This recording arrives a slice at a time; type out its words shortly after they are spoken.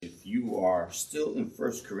are still in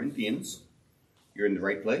 1 Corinthians, you're in the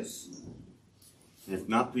right place. And if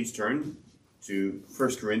not, please turn to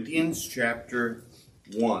 1 Corinthians chapter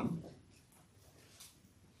 1.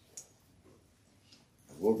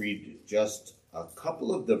 We'll read just a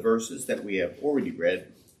couple of the verses that we have already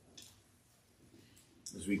read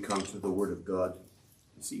as we come to the Word of God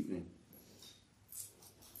this evening.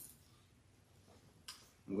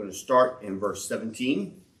 I'm going to start in verse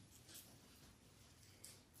 17,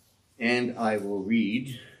 and I will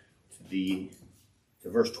read to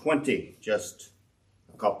verse 20, just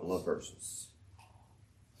a couple of verses.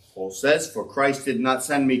 Paul says, "For Christ did not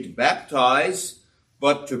send me to baptize,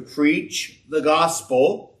 but to preach the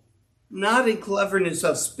gospel, not in cleverness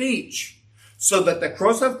of speech, so that the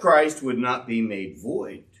cross of Christ would not be made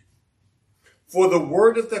void. For the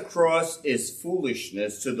word of the cross is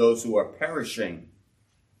foolishness to those who are perishing,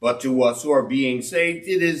 but to us who are being saved,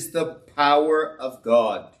 it is the power of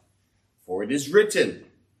God. For it is written,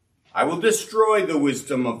 I will destroy the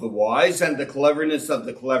wisdom of the wise, and the cleverness of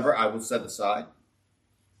the clever I will set aside.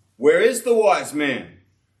 Where is the wise man?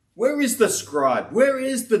 Where is the scribe? Where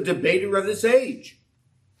is the debater of this age?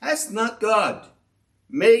 Has not God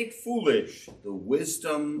made foolish the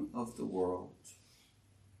wisdom of the world?"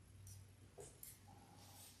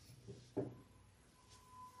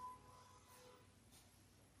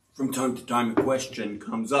 From time to time, a question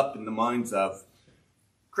comes up in the minds of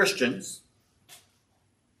Christians,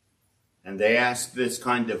 and they ask this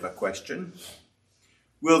kind of a question: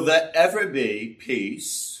 will there ever be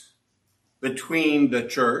peace between the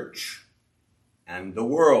church and the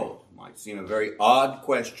world? Might seem a very odd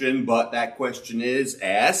question, but that question is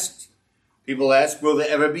asked. People ask, will there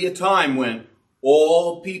ever be a time when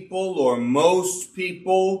all people or most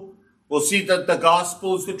people will see that the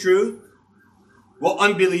gospel is the truth? Will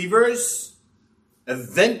unbelievers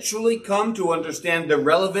eventually come to understand the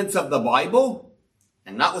relevance of the Bible,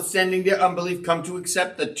 and notwithstanding their unbelief, come to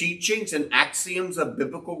accept the teachings and axioms of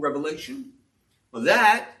biblical revelation? Well,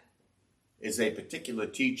 that is a particular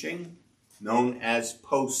teaching known as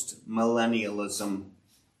postmillennialism.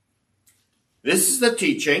 This is the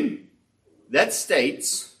teaching that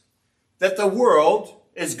states that the world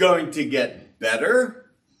is going to get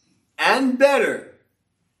better and better,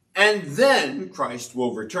 and then Christ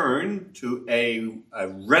will return to a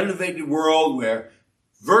renovated world where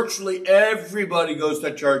virtually everybody goes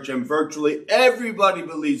to church and virtually everybody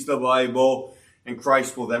believes the Bible, and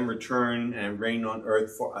Christ will then return and reign on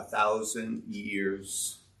earth for 1,000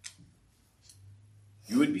 years.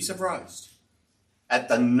 You would be surprised at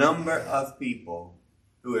the number of people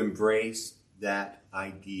who embrace that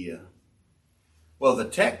idea. Well, the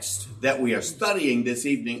text that we are studying this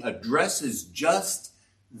evening addresses just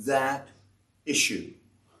that issue.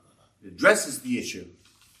 It addresses the issue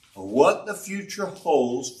of what the future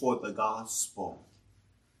holds for the gospel.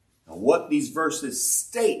 And what these verses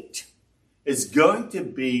state is going to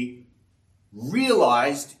be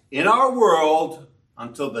realized in our world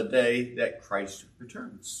until the day that Christ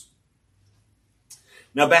returns.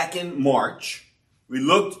 Now, back in March, we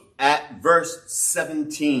looked at verse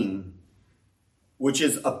 17, which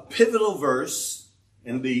is a pivotal verse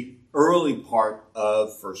in the early part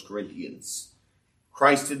of 1 Corinthians.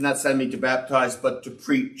 Christ did not send me to baptize, but to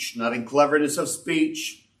preach, not in cleverness of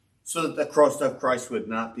speech, so that the cross of Christ would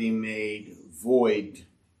not be made void.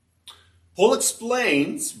 Paul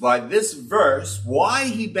explains by this verse why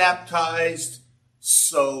he baptized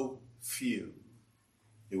so few.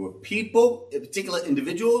 There were people, in particular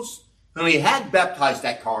individuals, whom he had baptized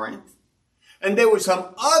at Corinth, and there were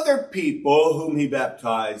some other people whom he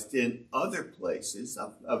baptized in other places,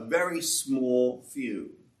 a very small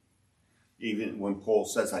few. Even when Paul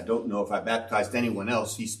says, I don't know if I baptized anyone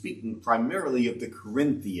else, he's speaking primarily of the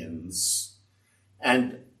Corinthians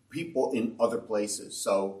and people in other places.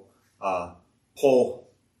 So Paul,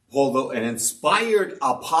 though an inspired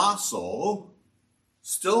apostle,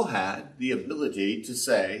 still had the ability to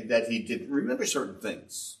say that he didn't remember certain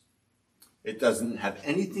things. It doesn't have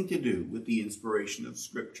anything to do with the inspiration of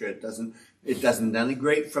Scripture. It doesn't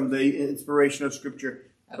denigrate from the inspiration of Scripture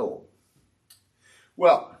at all.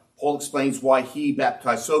 Well, Paul explains why he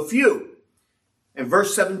baptized so few. And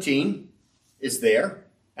verse 17 is there,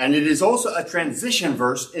 and it is also a transition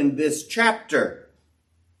verse in this chapter.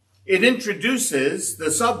 It introduces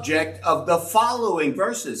the subject of the following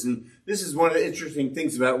verses. And this is one of the interesting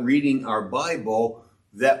things about reading our Bible,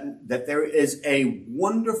 that there is a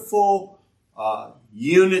wonderful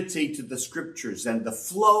unity to the Scriptures, and the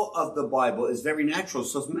flow of the Bible is very natural.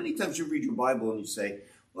 So many times you read your Bible and you say,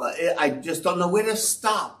 well, I just don't know where to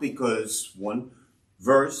stop, because one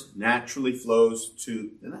verse naturally flows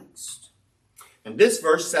to the next. And this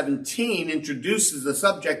verse 17 introduces the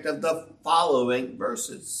subject of the following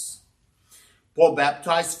verses. Paul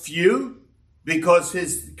baptized few because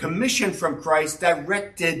his commission from Christ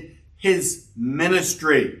directed his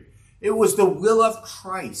ministry. It was the will of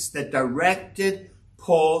Christ that directed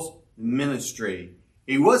Paul's ministry.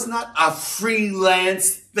 He was not a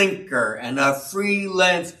freelance thinker and a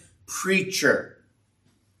freelance preacher.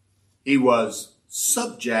 He was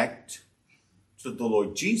subject to the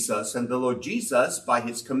Lord Jesus, and the Lord Jesus, by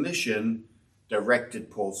his commission, directed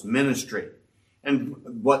Paul's ministry. And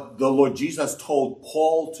what the Lord Jesus told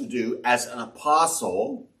Paul to do as an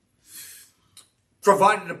apostle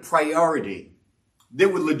provided a priority. There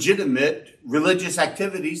were legitimate religious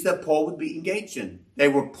activities that Paul would be engaged in. They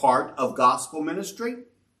were part of gospel ministry,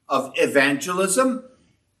 of evangelism,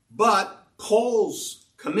 but Paul's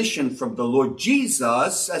commission from the Lord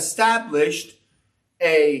Jesus established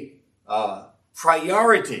a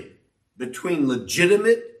priority between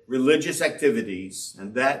legitimate religious activities,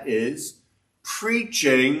 and that is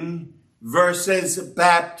preaching versus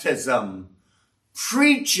baptism.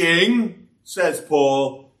 Preaching, says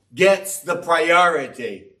Paul, gets the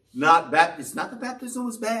priority. It's not that baptism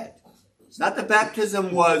was bad. It's not that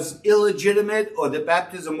baptism was illegitimate or that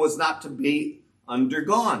baptism was not to be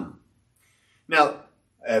undergone. Now,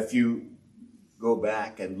 if you go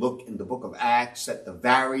back and look in the book of Acts at the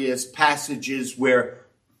various passages where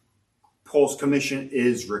Paul's commission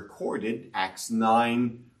is recorded, Acts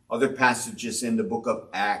 9, other passages in the book of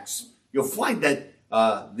Acts, you'll find that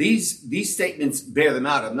these statements bear them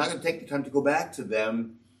out. I'm not going to take the time to go back to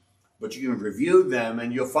them, but you can review them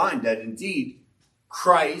and you'll find that indeed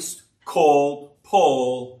Christ called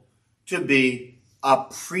Paul to be a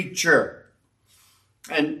preacher.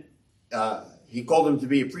 And he called him to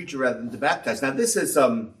be a preacher rather than to baptize. Now, this is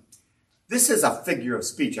a figure of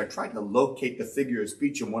speech. I tried to locate the figure of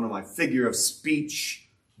speech in one of my figure of speech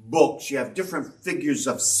books. You have different figures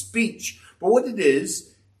of speech. But what it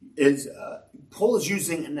is Paul is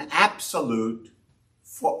using an absolute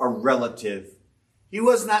for a relative. He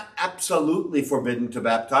was not absolutely forbidden to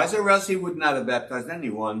baptize, or else he would not have baptized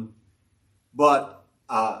anyone. But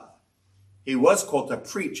he was called to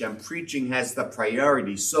preach, and preaching has the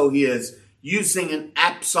priority. So he is using an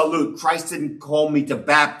absolute. Christ didn't call me to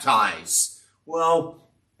baptize. Well,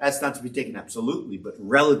 that's not to be taken absolutely, but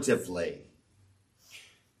relatively.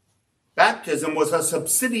 Baptism was a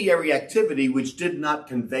subsidiary activity which did not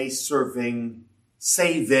convey saving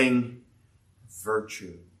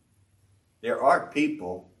virtue. There are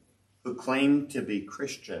people who claim to be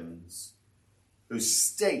Christians who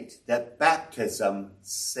state that baptism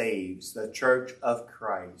saves the Church of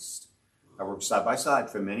Christ. I worked side by side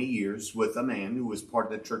for many years with a man who was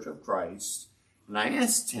part of the Church of Christ. And I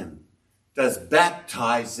asked him, does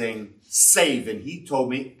baptizing save? And he told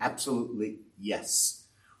me, absolutely yes.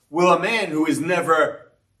 Will a man who is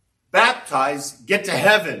never baptized get to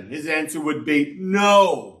heaven? His answer would be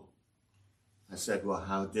no. I said, well,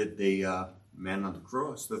 how did the man on the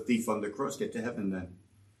cross, the thief on the cross, get to heaven then?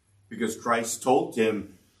 Because Christ told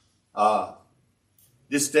him,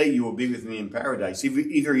 this day you will be with me in paradise.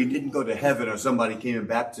 Either he didn't go to heaven or somebody came and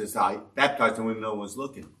baptized him when no one was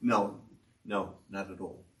looking. No, not at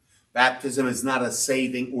all. Baptism is not a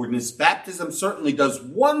saving ordinance. Baptism certainly does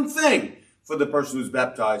one thing for the person who's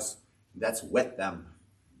baptized. And that's wet them.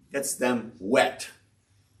 Gets them wet.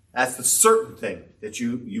 That's the certain thing that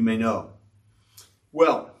you may know.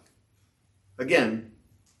 Well, again,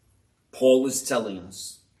 Paul is telling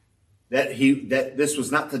us that this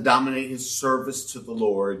was not to dominate his service to the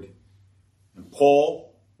Lord. And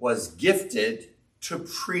Paul was gifted to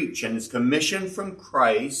preach, and his commission from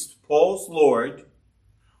Christ, Paul's Lord,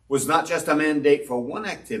 was not just a mandate for one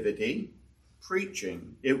activity,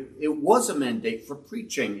 preaching. It was a mandate for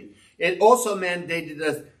preaching. It also mandated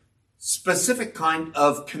a specific kind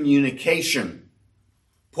of communication.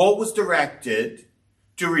 Paul was directed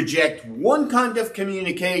to reject one kind of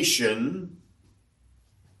communication,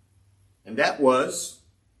 and that was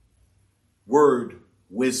word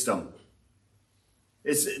wisdom.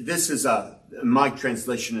 My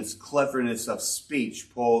translation is cleverness of speech.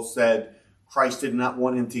 Paul said Christ did not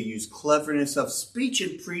want him to use cleverness of speech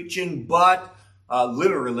in preaching, but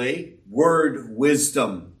literally word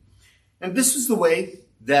wisdom. And this is the way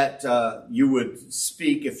that you would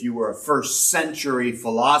speak if you were a first century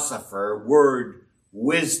philosopher, word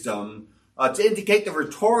wisdom, to indicate the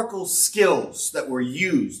rhetorical skills that were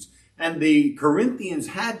used. And the Corinthians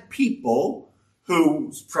had people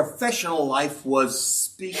whose professional life was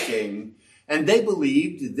speaking, and they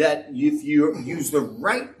believed that if you use the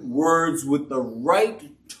right words with the right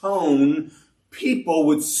tone, people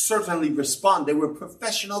would certainly respond. They were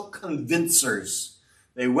professional convincers.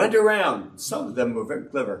 They went around. Some of them were very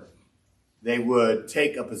clever. They would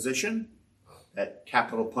take a position that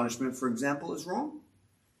capital punishment, for example, is wrong.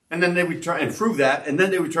 And then they would try and prove that. And then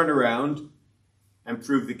they would turn around and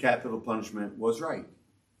prove the capital punishment was right.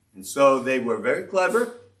 And so they were very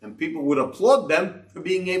clever, and people would applaud them for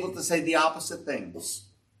being able to say the opposite things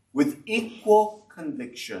with equal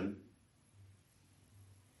conviction.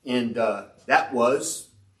 And that was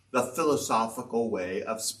the philosophical way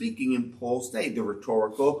of speaking in Paul's day, the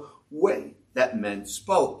rhetorical way that men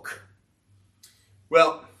spoke.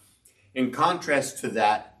 Well, in contrast to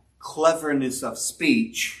that cleverness of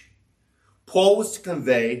speech, Paul was to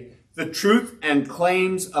convey the truth and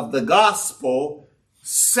claims of the gospel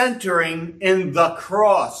centering in the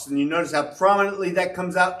cross. And you notice how prominently that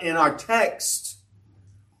comes out in our text.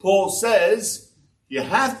 Paul says you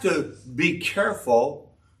have to be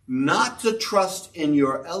careful not to trust in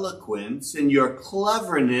your eloquence, in your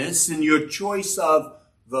cleverness, in your choice of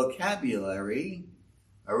vocabulary,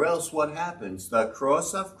 or else what happens? The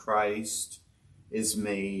cross of Christ is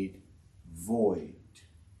made void.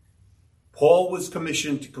 Paul was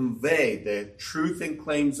commissioned to convey the truth and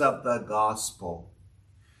claims of the gospel.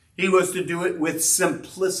 He was to do it with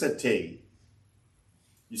simplicity.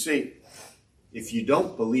 You see, if you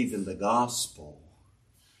don't believe in the gospel,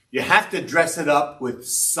 you have to dress it up with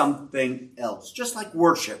something else, just like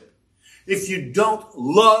worship. If you don't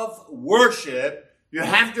love worship, you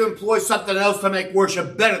have to employ something else to make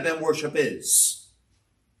worship better than worship is.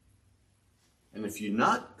 And if you're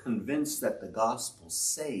not convinced that the gospel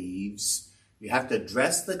saves, you have to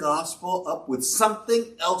dress the gospel up with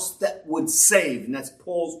something else that would save. And that's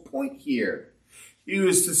Paul's point here. He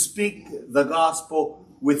was to speak the gospel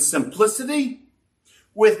with simplicity,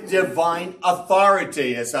 with divine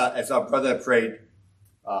authority. As our brother prayed,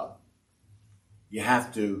 you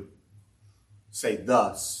have to say,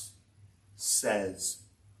 "Thus says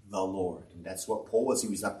the Lord." And that's what Paul was. He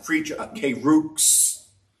was a preacher, a kerux,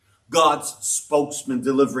 God's spokesman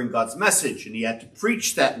delivering God's message. And he had to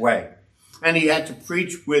preach that way. And he had to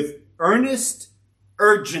preach with earnest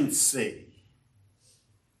urgency.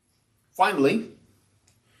 Finally,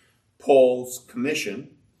 Paul's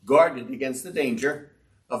commission guarded against the danger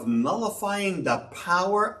of nullifying the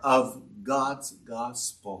power of God's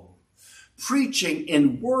gospel. Preaching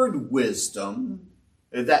in word wisdom,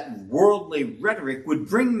 that worldly rhetoric, would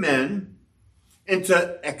bring men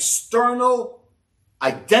into external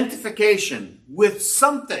identification with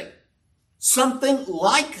something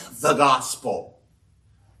like the gospel.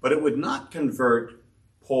 But it would not convert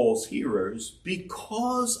Paul's hearers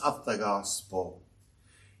because of the gospel.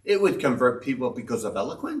 It would convert people because of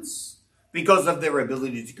eloquence, because of their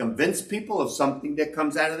ability to convince people of something that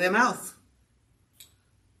comes out of their mouth.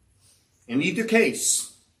 In either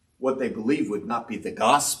case, what they believe would not be the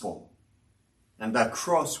gospel, and the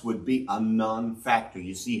cross would be a non-factor.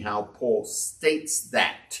 You see how Paul states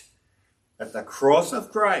that the cross of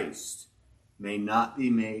Christ may not be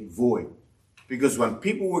made void. Because when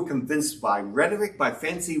people were convinced by rhetoric, by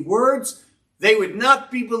fancy words, they would not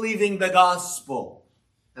be believing the gospel,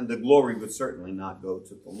 and the glory would certainly not go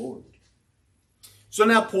to the Lord. So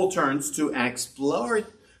now Paul turns to an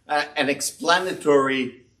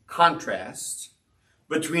explanatory contrast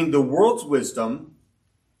between the world's wisdom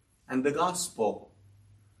and the gospel.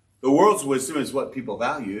 The world's wisdom is what people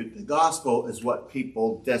valued. The gospel is what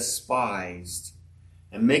people despised.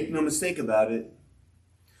 And make no mistake about it,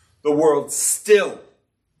 the world still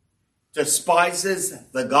despises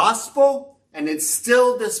the gospel, and it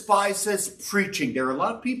still despises preaching. There are a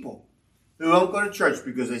lot of people who don't go to church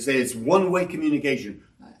because they say it's one-way communication.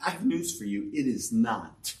 I have news for you. It is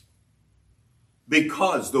not.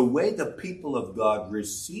 Because the way the people of God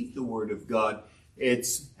receive the word of God,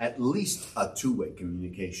 it's at least a two-way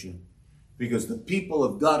communication. Because the people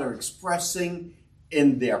of God are expressing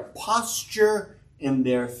in their posture, in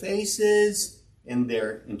their faces, in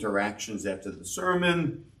their interactions after the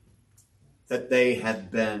sermon, that they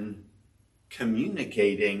have been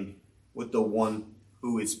communicating with the one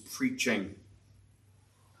who is preaching.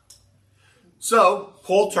 So,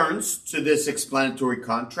 Paul turns to this explanatory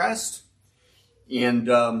contrast, and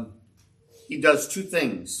he does two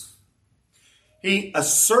things. He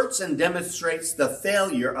asserts and demonstrates the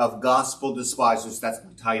failure of gospel despisers. That's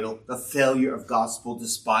my title, The Failure of Gospel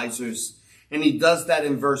Despisers. And he does that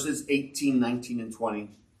in verses 18, 19, and 20.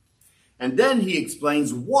 And then he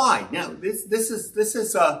explains why. Now, this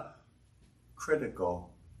is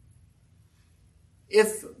critical.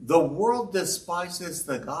 If the world despises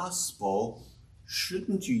the gospel,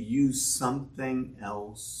 shouldn't you use something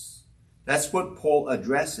else? That's what Paul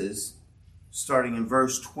addresses starting in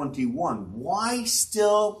verse 21. Why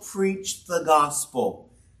still preach the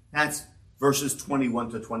gospel? That's verses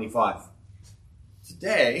 21 to 25.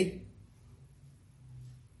 Today,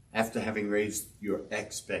 after having raised your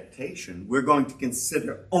expectation, we're going to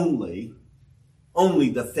consider only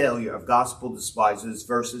the failure of gospel despisers,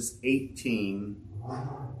 verses 18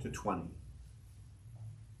 to 20.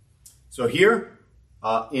 So here,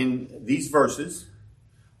 in these verses,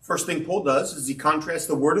 first thing Paul does is he contrasts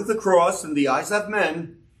the word of the cross in the eyes of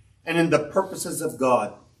men and in the purposes of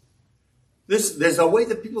God. There's a way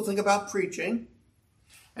that people think about preaching,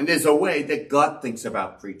 and there's a way that God thinks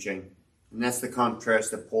about preaching. And that's the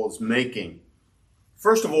contrast that Paul is making.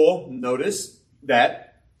 First of all, notice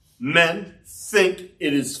that men think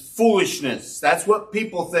it is foolishness. That's what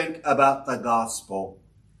people think about the gospel.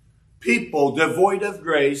 People devoid of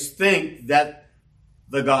grace think that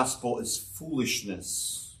the gospel is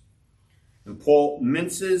foolishness. And Paul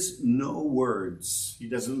minces no words. He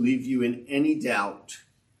doesn't leave you in any doubt.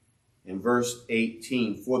 In verse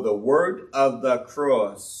 18, for the word of the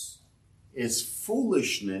cross is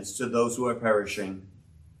foolishness to those who are perishing.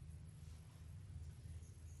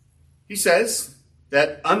 He says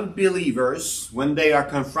that unbelievers, when they are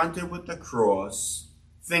confronted with the cross,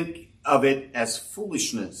 think of it as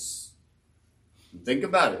foolishness. Think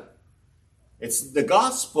about it. It's the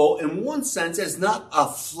gospel, in one sense, is not a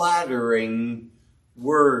flattering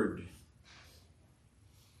word.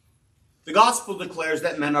 The gospel declares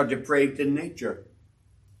that men are depraved in nature,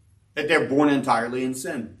 that they're born entirely in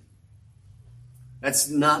sin. That's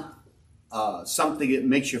not something that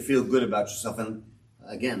makes you feel good about yourself. And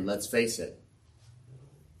again, let's face it.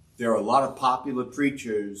 There are a lot of popular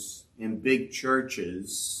preachers in big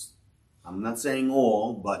churches, I'm not saying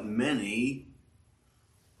all, but many,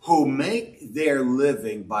 who make their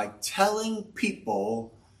living by telling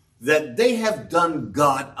people that they have done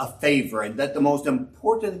God a favor and that the most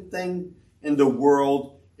important thing in the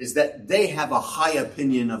world is that they have a high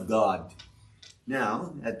opinion of God.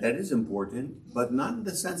 Now, that is important, but not in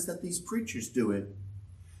the sense that these preachers do it.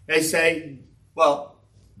 They say, well,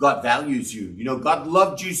 God values you. You know, God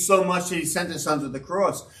loved you so much that he sent his son to the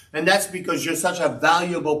cross. And that's because you're such a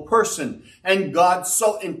valuable person. And God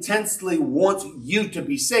so intensely wants you to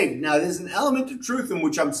be saved. Now, there's an element of truth in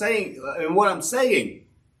what I'm saying.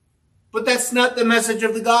 But that's not the message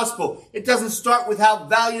of the gospel. It doesn't start with how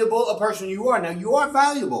valuable a person you are. Now, you are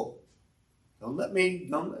valuable.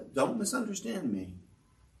 Don't misunderstand me.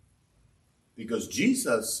 Because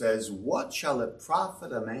Jesus says, what shall it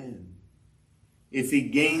profit a man if he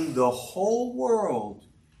gain the whole world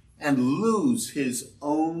and lose his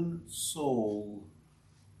own soul?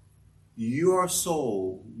 Your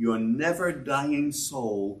soul, your never dying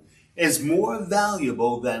soul, is more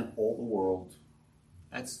valuable than all the world.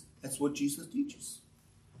 That's what Jesus teaches.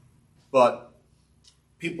 But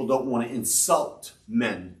people don't want to insult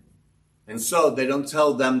men. And so they don't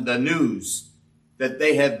tell them the news that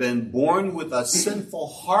they have been born with a sinful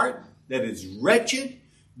heart that is wretched,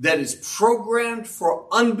 that is programmed for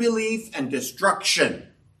unbelief and destruction.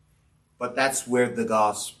 But that's where the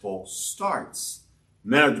gospel starts.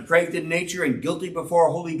 Men are depraved in nature and guilty before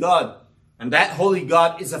a holy God. And that holy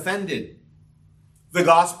God is offended. The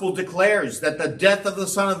gospel declares that the death of the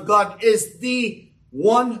Son of God is the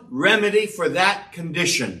one remedy for that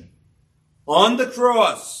condition. On the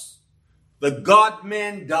cross, the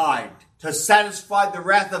God-man died to satisfy the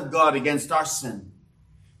wrath of God against our sin.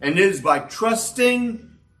 And it is by trusting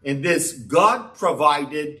in this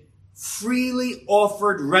God-provided, freely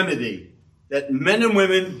offered remedy that men and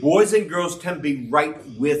women, boys and girls, can be right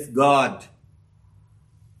with God.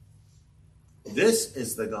 This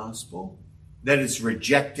is the gospel that is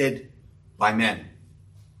rejected by men.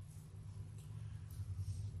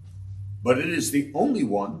 But it is the only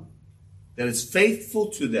one that is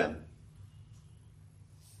faithful to them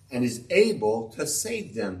and is able to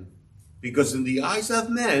save them. Because in the eyes of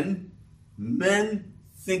men, men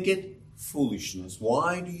think it foolishness.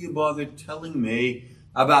 Why do you bother telling me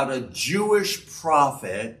about a Jewish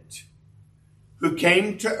prophet who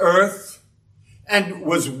came to earth and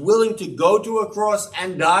was willing to go to a cross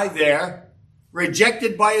and die there,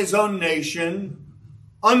 rejected by his own nation,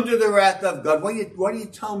 under the wrath of God? Why do you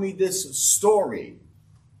tell me this story?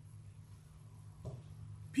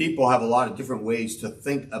 People have a lot of different ways to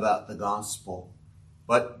think about the gospel.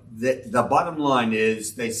 But the bottom line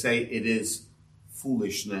is they say it is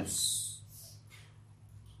foolishness.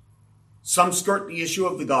 Some skirt the issue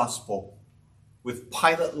of the gospel with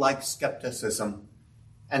Pilate-like skepticism.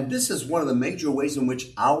 And this is one of the major ways in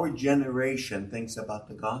which our generation thinks about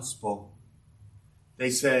the gospel. They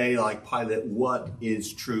say, like Pilate, what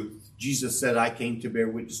is truth? Jesus said, I came to bear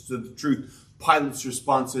witness to the truth. Pilate's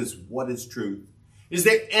response is, what is truth? Is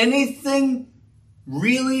there anything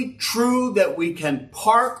really true that we can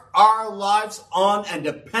park our lives on and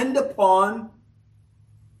depend upon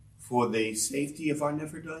for the safety of our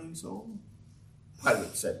never-dying soul?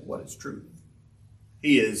 Pilate said, what is truth?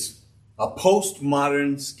 He is a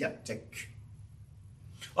postmodern skeptic.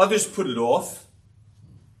 Others put it off,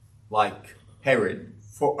 like Herod,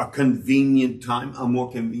 for a convenient time, a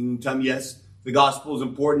more convenient time. Yes, the gospel is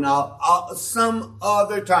important. Some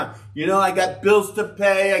other time. I got bills to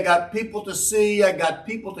pay. I got people to see. I got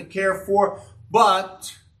people to care for.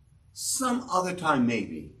 But some other time,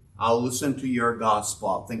 maybe. I'll listen to your gospel.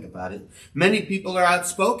 I'll think about it. Many people are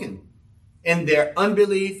outspoken in their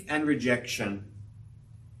unbelief and rejection.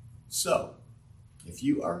 So, if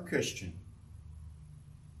you are a Christian,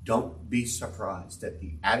 don't be surprised at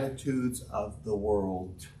the attitudes of the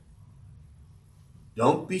world.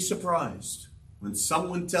 Don't be surprised when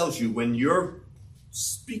someone tells you, when you're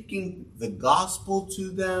speaking the gospel to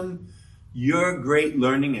them, your great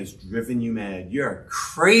learning has driven you mad. You're a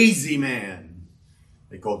crazy man.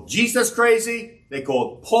 They called Jesus crazy. They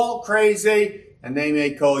called Paul crazy. And they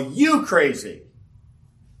may call you crazy.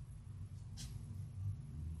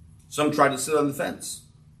 Some try to sit on the fence.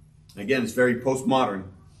 Again, it's very postmodern.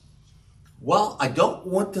 Well, I don't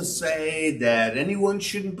want to say that anyone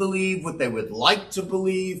shouldn't believe what they would like to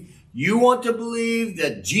believe. You want to believe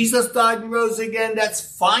that Jesus died and rose again.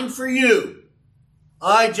 That's fine for you.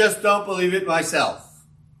 I just don't believe it myself.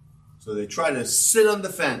 So they try to sit on the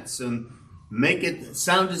fence and make it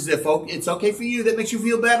sound as if it's okay for you. That makes you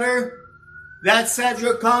feel better. That saves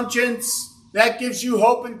your conscience. That gives you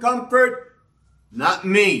hope and comfort. Not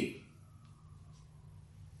me.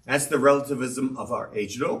 That's the relativism of our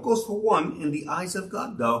age. It all goes for one in the eyes of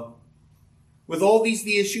God, though. With all these,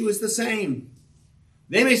 the issue is the same.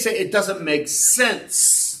 They may say it doesn't make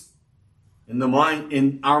sense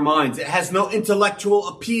in our minds. It has no intellectual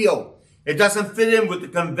appeal. It doesn't fit in with the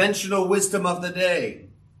conventional wisdom of the day.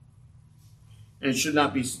 And it should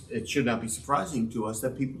not be surprising to us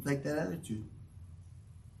that people take that attitude.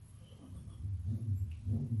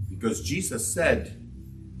 Because Jesus said,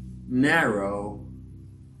 narrow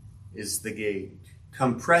is the gate,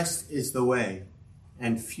 compressed is the way,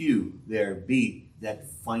 and few there be that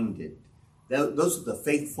find it. Those are the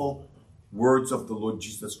faithful words of the Lord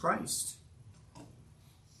Jesus Christ.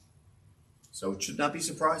 So it should not be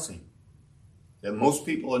surprising that most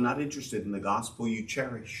people are not interested in the gospel you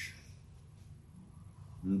cherish.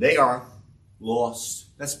 And they are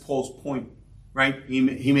lost. That's Paul's point, right?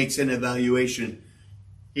 He makes an evaluation.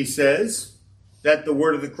 He says that the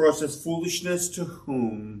word of the cross is foolishness to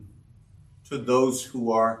whom? To those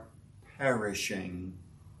who are perishing.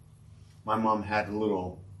 My mom had a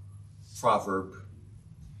little proverb.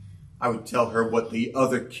 I would tell her what the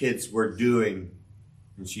other kids were doing.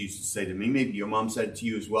 And she used to say to me, maybe your mom said it to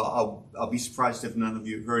you as well. I'll be surprised if none of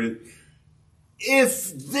you heard it.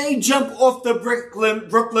 If they jump off the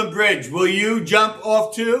Brooklyn Bridge, will you jump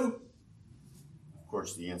off too? Of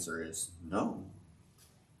course, the answer is no.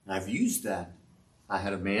 I've used that. I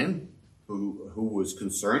had a man who was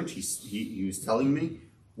concerned. He was telling me,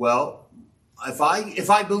 well, if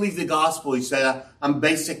I believe the gospel, he said, I'm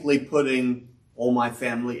basically putting all my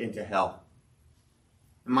family into hell.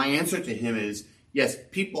 And my answer to him is, yes,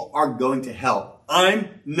 people are going to hell.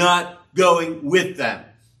 I'm not going with them.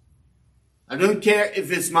 I don't care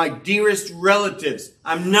if it's my dearest relatives.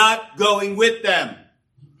 I'm not going with them.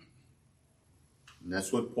 And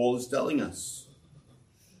that's what Paul is telling us.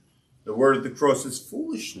 The word of the cross is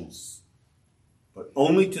foolishness, but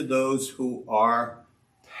only to those who are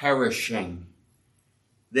perishing.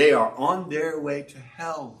 They are on their way to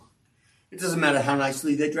hell. It doesn't matter how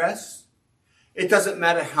nicely they dress. It doesn't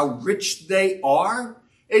matter how rich they are.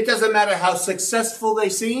 It doesn't matter how successful they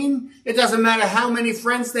seem. It doesn't matter how many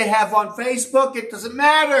friends they have on Facebook. It doesn't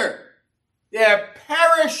matter. They're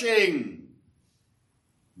perishing.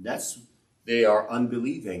 They are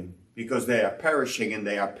unbelieving because they are perishing, and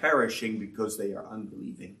they are perishing because they are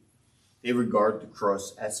unbelieving. They regard the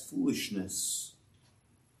cross as foolishness.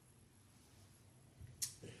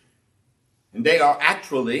 And they are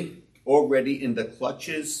actually already in the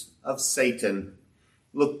clutches of Satan.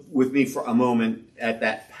 Look with me for a moment at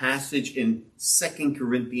that passage in 2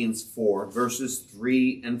 Corinthians 4, verses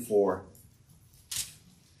 3 and 4.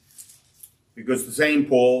 Because the same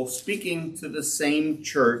Paul, speaking to the same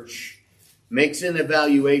church, makes an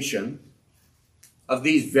evaluation of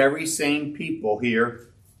these very same people here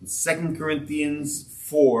in 2 Corinthians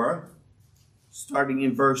 4, starting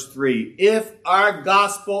in verse 3. If our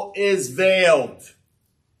gospel is veiled,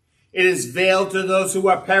 It is veiled to those who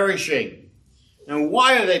are perishing. And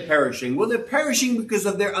why are they perishing? Well, they're perishing because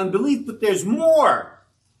of their unbelief, but there's more.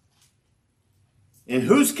 In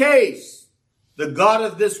whose case, the God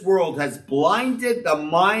of this world has blinded the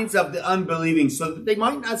minds of the unbelieving so that they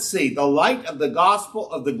might not see the light of the gospel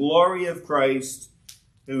of the glory of Christ,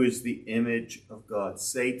 who is the image of God.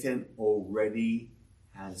 Satan already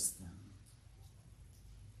has them.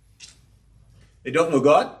 They don't know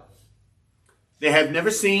God. They have never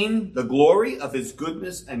seen the glory of his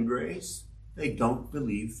goodness and grace. They don't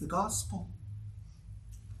believe the gospel.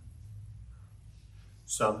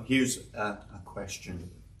 So here's a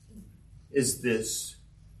question. Is this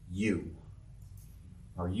you?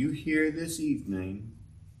 Are you here this evening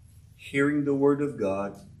hearing the word of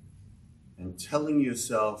God and telling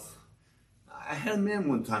yourself, I had a man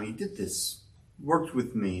one time, he did this, worked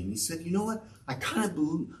with me, and he said, you know what? I kind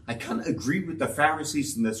of agree with the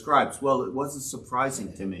Pharisees and the scribes. Well, it wasn't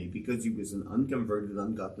surprising to me because he was an unconverted,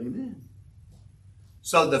 ungodly man.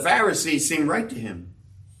 So the Pharisees seemed right to him.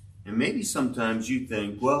 And maybe sometimes you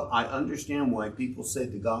think, well, I understand why people say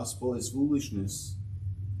the gospel is foolishness.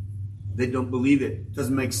 They don't believe it. It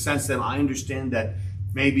doesn't make sense to them. I understand that.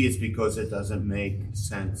 Maybe it's because it doesn't make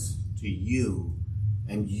sense to you.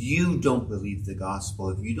 And you don't believe the gospel.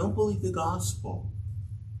 If you don't believe the gospel,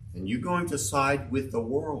 then you're going to side with the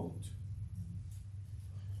world.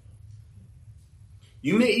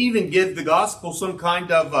 You may even give the gospel some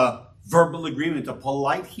kind of a verbal agreement, a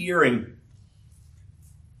polite hearing.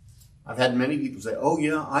 I've had many people say, oh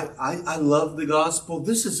yeah, I love the gospel.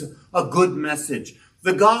 This is a good message.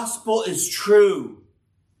 The gospel is true.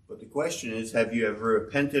 But the question is, have you ever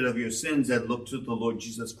repented of your sins and looked to the Lord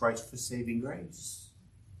Jesus Christ for saving grace?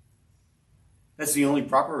 That's the only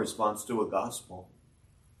proper response to a gospel.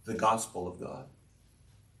 The gospel of God.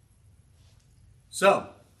 So,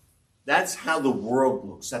 that's how the world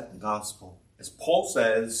looks at the gospel. As Paul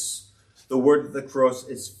says, the word of the cross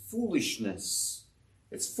is foolishness.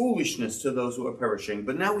 It's foolishness to those who are perishing.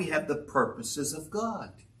 But now we have the purposes of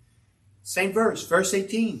God. Same verse, verse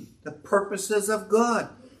 18. The purposes of God.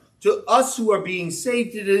 To us who are being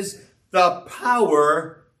saved, it is the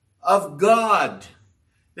power of God.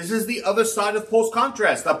 This is the other side of Paul's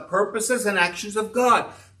contrast. The purposes and actions of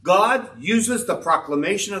God. God uses the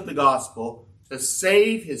proclamation of the gospel to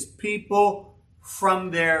save his people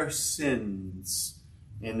from their sins.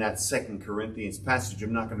 In that 2 Corinthians passage,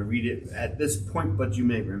 I'm not going to read it at this point, but you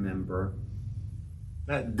may remember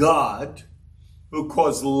that God, who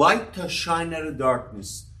caused light to shine out of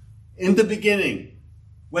darkness, in the beginning,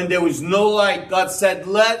 when there was no light, God said,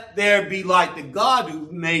 let there be light. The God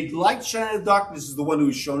who made light shine out of darkness is the one who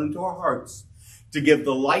is shown into our hearts to give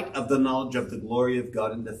the light of the knowledge of the glory of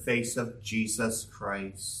God in the face of Jesus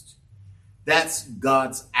Christ. That's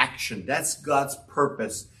God's action. That's God's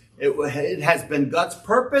purpose. It has been God's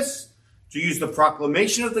purpose to use the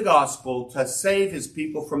proclamation of the gospel to save his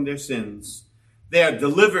people from their sins. They are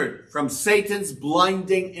delivered from Satan's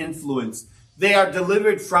blinding influence. They are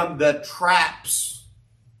delivered from the traps.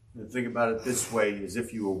 And think about it this way, as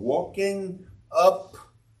if you were walking up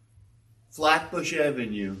Flatbush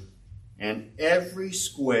Avenue, and every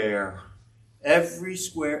square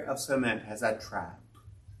of cement has a trap.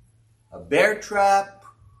 A bear trap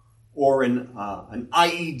or an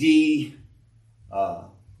IED,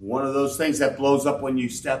 one of those things that blows up when you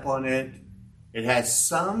step on it. It has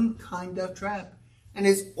some kind of trap. And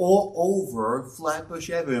it's all over Flatbush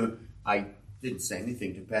Avenue. I didn't say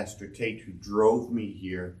anything to Pastor Tate, who drove me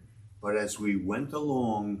here. But as we went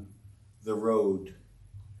along the road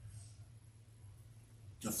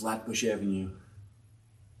to Flatbush Avenue,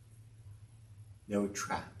 there were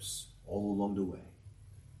traps all along the way.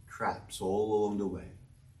 Traps all along the way.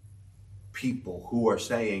 People who are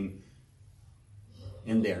saying,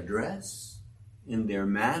 in their dress, in their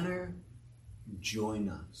manner, join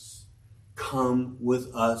us. Come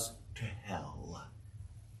with us to hell.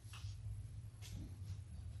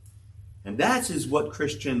 And that is what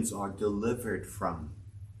Christians are delivered from.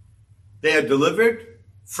 They are delivered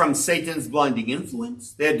from Satan's blinding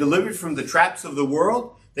influence. They are delivered from the traps of the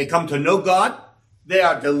world. They come to know God. They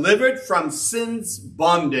are delivered from sin's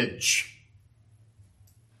bondage.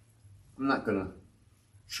 I'm not going to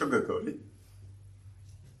sugarcoat it.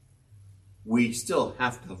 We still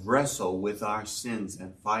have to wrestle with our sins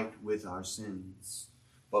and fight with our sins.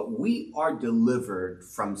 But we are delivered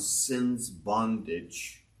from sin's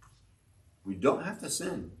bondage. We don't have to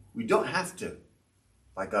sin. We don't have to,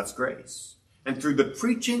 by God's grace. And through the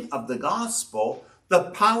preaching of the gospel,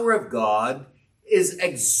 the power of God is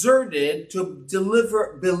exerted to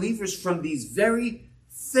deliver believers from these very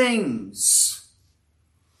things.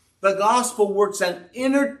 The gospel works an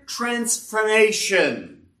inner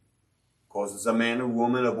transformation, causes a man or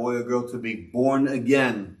woman, a boy or girl to be born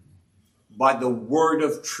again by the word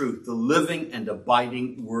of truth, the living and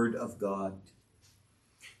abiding word of God.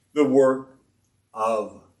 The work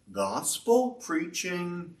of gospel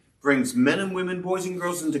preaching brings men and women, boys and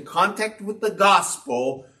girls into contact with the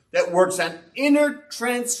gospel that works an inner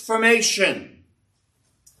transformation.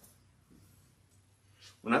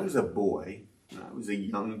 When I was a boy, when I was a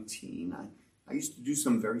young teen, I used to do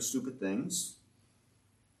some very stupid things.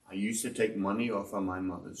 I used to take money off of my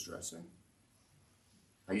mother's dresser.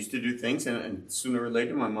 I used to do things, and sooner or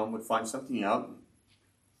later my mom would find something out,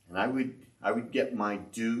 and I would get my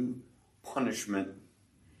due punishment.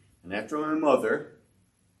 And after my mother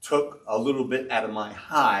took a little bit out of my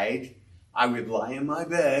hide, I would lie in my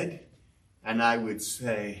bed and I would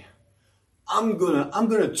say, I'm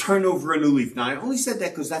gonna turn over a new leaf. Now I only said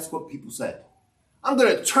that because that's what people said. I'm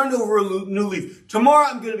gonna turn over a new leaf. Tomorrow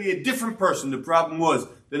I'm gonna be a different person. The problem was,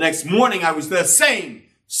 the next morning I was the same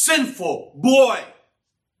sinful boy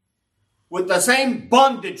with the same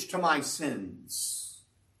bondage to my sins.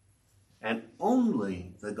 And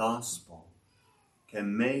only the gospel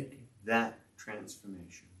can make that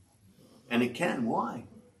transformation. And it can. Why?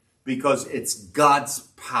 Because it's God's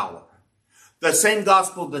power. The same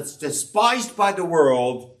gospel that's despised by the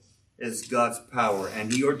world is God's power.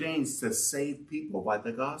 And he ordains to save people by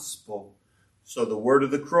the gospel. So the word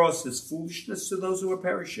of the cross is foolishness to those who are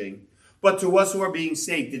perishing. But to us who are being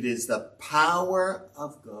saved, it is the power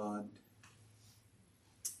of God.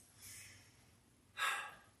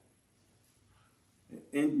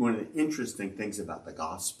 And one of the interesting things about the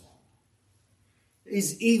gospel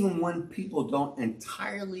is even when people don't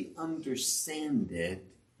entirely understand it,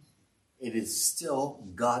 it is still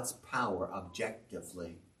God's power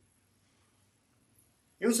objectively.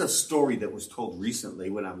 There was a story that was told recently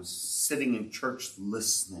when I was sitting in church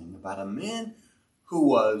listening about a man who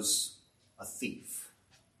was a thief.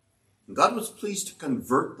 And God was pleased to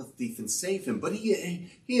convert the thief and save him, but he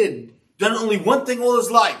had done only one thing all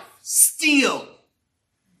his life: steal.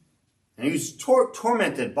 And he was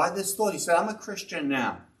tormented by this thought. He said, I'm a Christian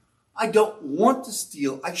now. I don't want to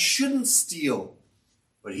steal. I shouldn't steal.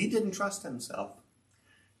 But he didn't trust himself.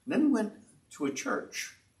 And then he went to a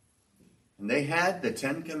church. And they had the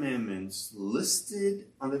 10 Commandments listed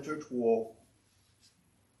on the church wall.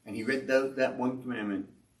 And he read that one commandment,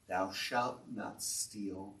 thou shalt not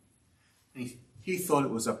steal. And he thought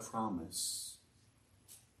it was a promise.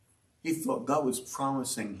 He thought God was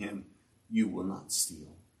promising him, you will not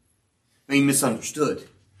steal. And he misunderstood.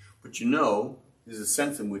 But there's a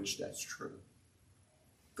sense in which that's true.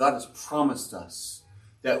 God has promised us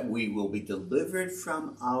that we will be delivered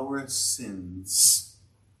from our sins.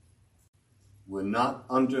 We're not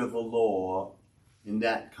under the law in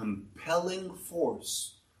that compelling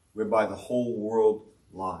force whereby the whole world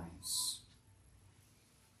lies.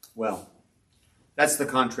 Well, that's the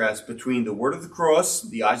contrast between the word of the cross,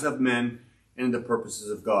 the eyes of men, and the purposes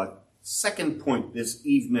of God. Second point this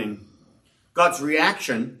evening, God's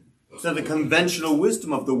reaction to the conventional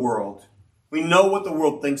wisdom of the world. We know what the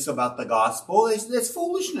world thinks about the gospel. It's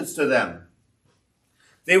foolishness to them.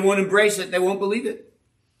 They won't embrace it. They won't believe it.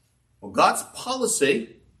 Well, God's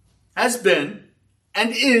policy has been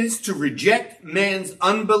and is to reject man's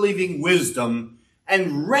unbelieving wisdom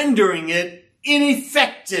and rendering it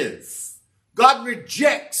ineffective. God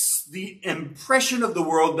rejects the impression of the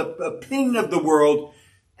world, the opinion of the world,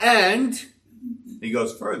 and he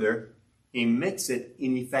goes further. He makes it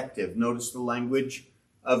ineffective. Notice the language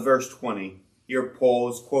of verse 20. Here Paul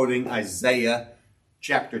is quoting Isaiah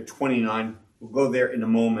chapter 29. We'll go there in a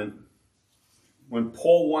moment. When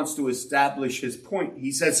Paul wants to establish his point,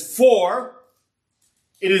 he says, for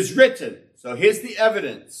it is written. So here's the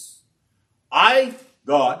evidence. I,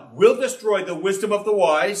 God, will destroy the wisdom of the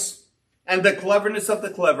wise, and the cleverness of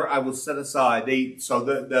the clever I will set aside.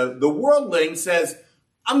 The worldling says,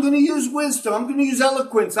 I'm going to use wisdom. I'm going to use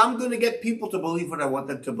eloquence. I'm going to get people to believe what I want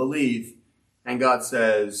them to believe. And God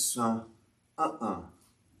says, no.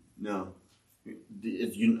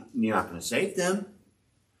 You're not going to save them.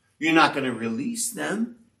 You're not going to release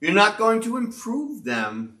them. You're not going to improve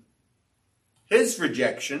them. His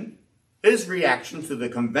rejection, his reaction to the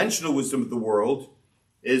conventional wisdom of the world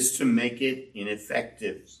is to make it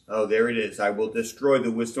ineffective. Oh, there it is. I will destroy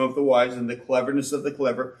the wisdom of the wise and the cleverness of the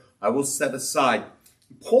clever I will set aside.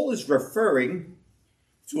 Paul is referring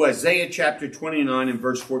to Isaiah chapter 29 and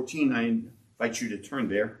verse 14. I invite you to turn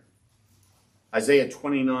there. Isaiah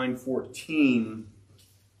 29:14.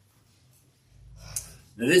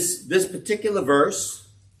 Now this particular verse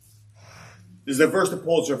is the verse that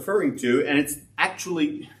Paul's referring to, and it's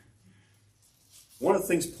actually One of the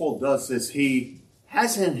things Paul does is he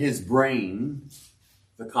has in his brain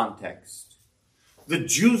the context. The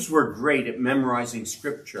Jews were great at memorizing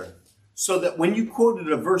Scripture, so that when you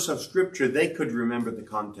quoted a verse of Scripture, they could remember the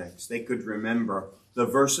context. They could remember the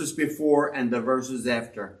verses before and the verses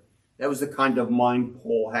after. That was the kind of mind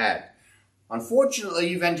Paul had.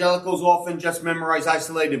 Unfortunately, evangelicals often just memorize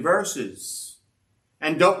isolated verses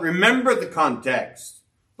and don't remember the context.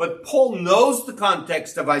 But Paul knows the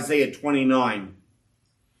context of Isaiah 29.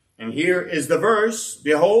 And here is the verse,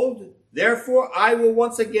 "Behold, therefore I will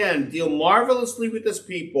once again deal marvelously with this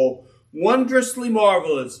people, wondrously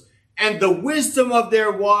marvelous, and the wisdom of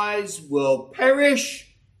their wise will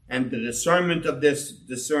perish, and the discernment of this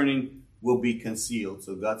discerning will be concealed."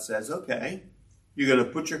 So God says, okay, you're going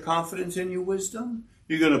to put your confidence in your wisdom.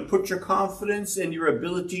 You're going to put your confidence in your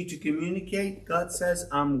ability to communicate. God says,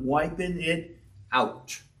 I'm wiping it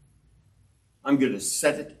out. I'm going to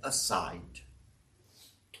set it aside.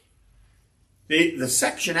 The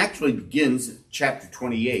section actually begins at chapter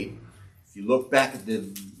 28. If you look back at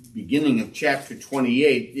the beginning of chapter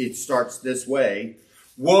 28, it starts this way.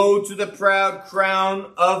 "Woe to the proud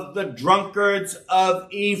crown of the drunkards of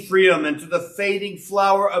Ephraim, and to the fading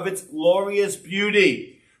flower of its glorious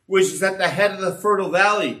beauty, which is at the head of the fertile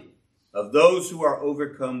valley, of those who are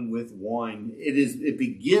overcome with wine." It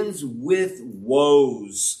begins with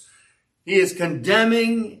woes. He is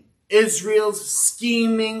condemning Israel's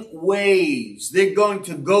scheming ways. They're going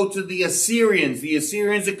to go to the Assyrians. The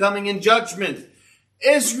Assyrians are coming in judgment.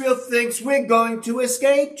 Israel thinks we're going to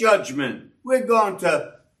escape judgment. We're going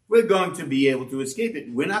to be able to escape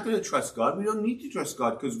it. We're not going to trust God. We don't need to trust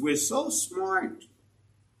God because we're so smart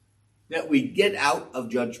that we get out of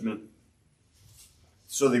judgment.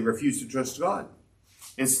 So they refuse to trust God.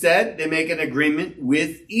 Instead, they make an agreement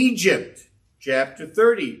with Egypt. Chapter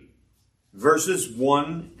 30. Verses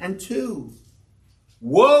 1 and 2.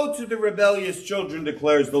 "Woe to the rebellious children,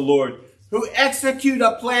 declares the Lord, who execute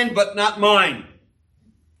a plan but not mine,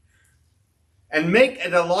 and make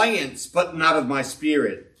an alliance but not of my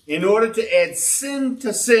spirit, in order to add sin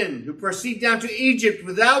to sin, who proceed down to Egypt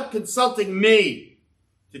without consulting me,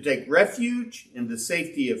 to take refuge in the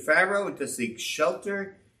safety of Pharaoh, and to seek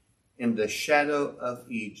shelter in the shadow of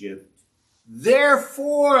Egypt.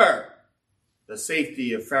 Therefore, the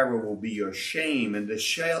safety of Pharaoh will be your shame, and the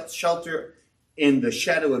shelter in the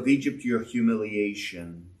shadow of Egypt your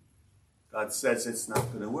humiliation." God says it's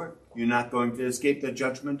not going to work. You're not going to escape the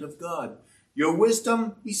judgment of God. Your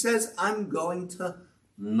wisdom, he says, I'm going to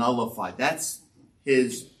nullify. That's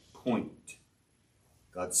his point.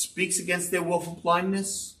 God speaks against their willful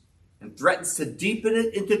blindness and threatens to deepen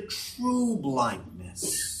it into true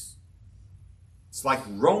blindness. It's like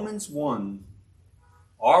Romans 1.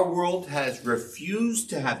 Our world has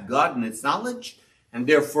refused to have God in its knowledge, and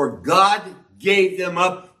therefore God gave them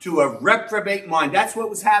up to a reprobate mind. That's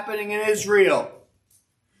what was happening in Israel.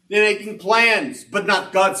 They're making plans, but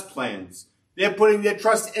not God's plans. They're putting their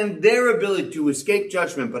trust in their ability to escape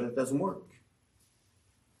judgment, but it doesn't work.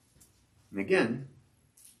 And again,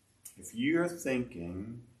 if you're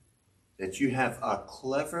thinking that you have a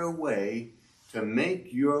clever way to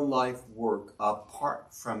make your life work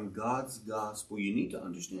apart from God's gospel, you need to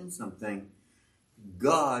understand something.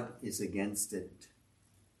 God is against it.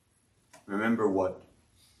 Remember what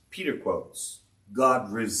Peter quotes.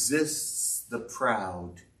 God resists the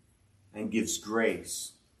proud and gives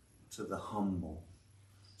grace to the humble.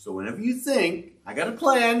 So whenever you think, I got a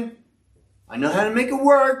plan, I know how to make it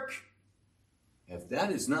work, if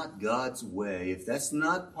that is not God's way, if that's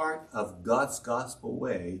not part of God's gospel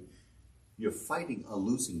way, you're fighting a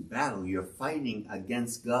losing battle. You're fighting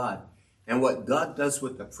against God. And what God does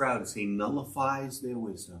with the proud is he nullifies their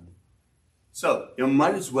wisdom. So you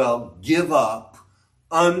might as well give up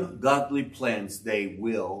ungodly plans. They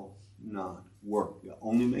will not work. They'll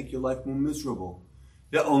only make your life more miserable.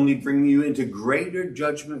 They'll only bring you into greater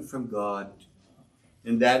judgment from God.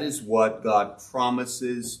 And that is what God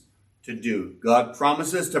promises to do. God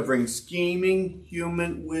promises to bring scheming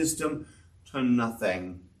human wisdom to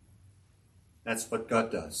nothing. That's what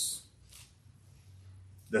God does.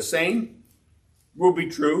 The same will be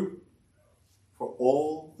true for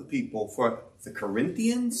all the people. For the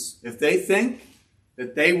Corinthians, if they think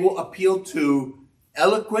that they will appeal to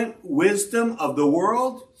eloquent wisdom of the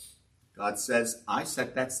world, God says, I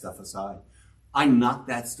set that stuff aside. I knock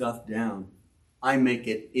that stuff down. I make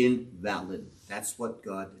it invalid. That's what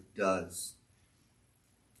God does.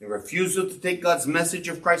 The refusal to take God's message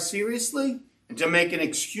of Christ seriously and to make an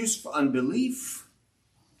excuse for unbelief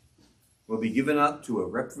will be given up to a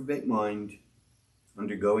reprobate mind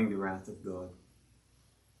undergoing the wrath of God.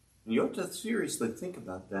 And you ought to seriously think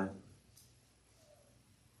about that.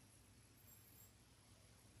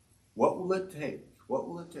 will it take? What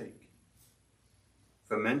will it take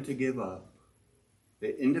for men to give up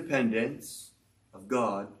the independence of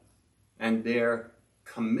God and their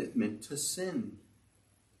commitment to sin?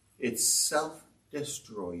 It's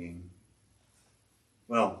self-destroying.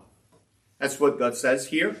 Well, that's what God says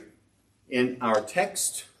here in our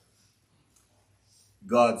text.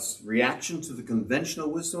 God's reaction to the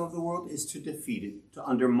conventional wisdom of the world is to defeat it, to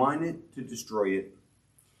undermine it, to destroy it.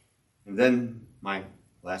 And then my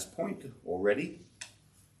last point already.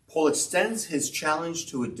 Paul extends his challenge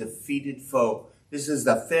to a defeated foe. This is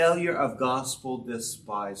the failure of gospel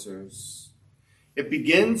despisers. It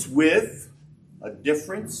begins with a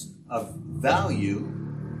difference of value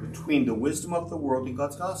between the wisdom of the world and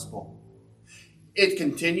God's gospel. It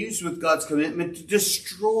continues with God's commitment to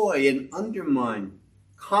destroy and undermine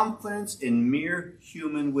confidence in mere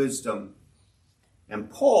human wisdom. And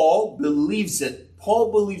Paul believes it.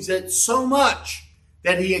 Paul believes it so much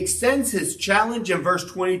that he extends his challenge in verse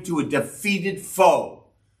 20 to a defeated foe.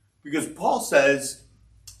 Because Paul says,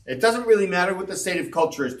 it doesn't really matter what the state of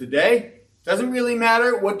culture is today. It doesn't really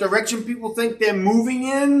matter what direction people think they're moving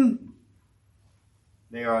in.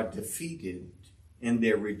 They are defeated in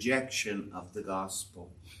their rejection of the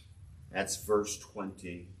gospel. That's verse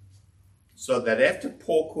 20. So that after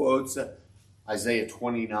Paul quotes Isaiah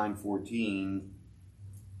 29:14,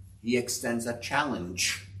 he extends a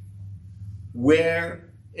challenge. Where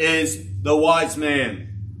is the wise man?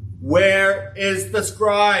 Where is the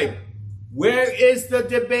scribe? Where is the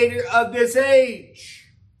debater of this age?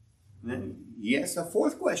 And then he asks a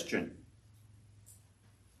fourth question.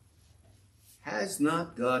 Has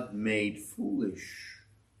not God made foolish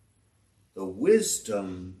the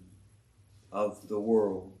wisdom of the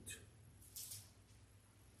world?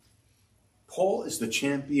 Paul is the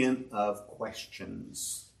champion of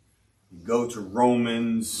questions. You go to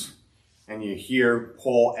Romans and you hear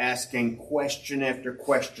Paul asking question after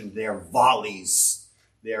question. They are volleys.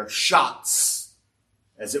 They are shots,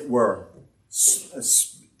 as it were.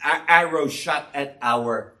 Arrows shot at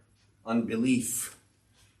our unbelief.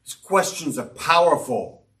 His questions are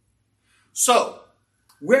powerful. So,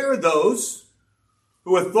 where are those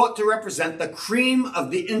who are thought to represent the cream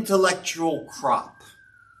of the intellectual crop?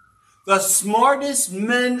 The smartest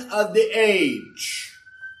men of the age.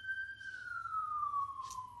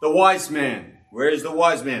 The wise man. Where is the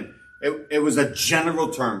wise man? It was a general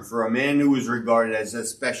term for a man who was regarded as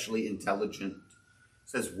especially intelligent. It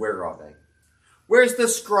says, where are they? Where's the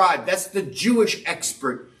scribe? That's the Jewish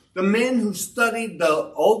expert. The man who studied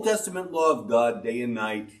the Old Testament law of God day and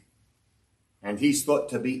night. And he's thought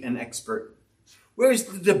to be an expert. Where's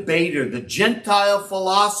the debater, the Gentile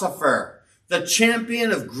philosopher, the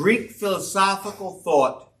champion of Greek philosophical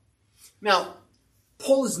thought? Now,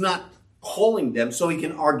 Paul is not calling them so he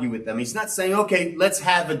can argue with them. He's not saying, okay, let's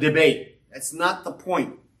have a debate. That's not the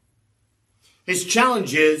point. His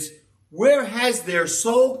challenge is, where has their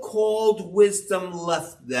so-called wisdom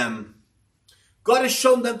left them? God has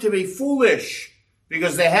shown them to be foolish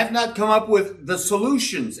because they have not come up with the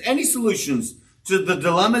solutions, any solutions to the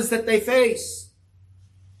dilemmas that they face.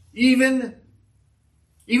 Even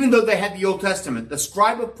though they had the Old Testament, the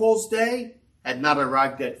scribe of Paul's day had not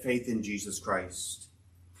arrived at faith in Jesus Christ.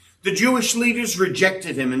 The Jewish leaders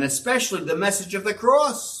rejected him, and especially the message of the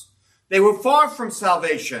cross. They were far from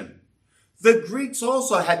salvation. The Greeks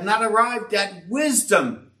also had not arrived at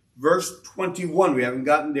wisdom. Verse 21, we haven't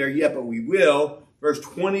gotten there yet, but we will. Verse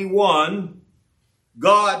 21,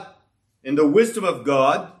 God, in the wisdom of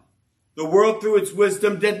God, the world through its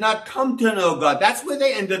wisdom did not come to know God. That's where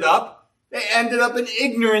they ended up. They ended up in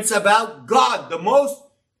ignorance about God, the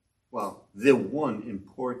one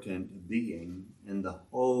important being in the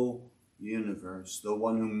whole universe, the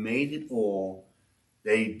one who made it all.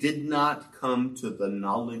 They did not come to the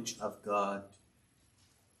knowledge of God.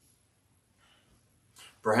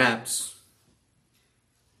 Perhaps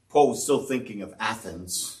Paul was still thinking of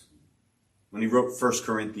Athens when he wrote 1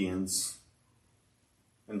 Corinthians.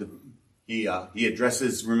 And he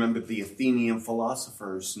addresses, remember, the Athenian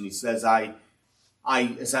philosophers. And he says,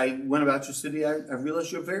 as I went about your city, I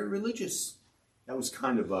realized you're very religious. That was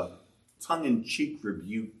kind of a tongue-in-cheek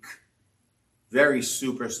rebuke. Very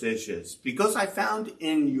superstitious. Because I found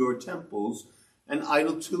in your temples an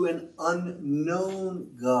idol to an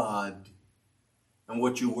unknown God. And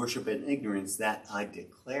what you worship in ignorance, that I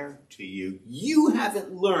declare to you. You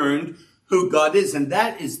haven't learned who God is. And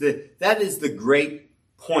that is the great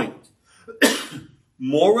point.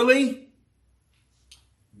 Morally,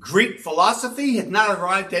 Greek philosophy had not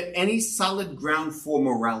arrived at any solid ground for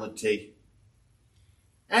morality.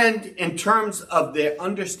 And in terms of their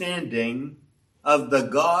understanding, of the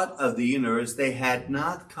God of the universe, they had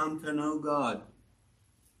not come to know God.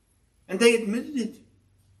 And they admitted it.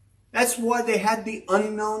 That's why they had the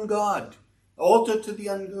unknown God. Altar to the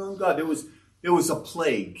unknown God. There was a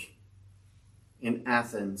plague in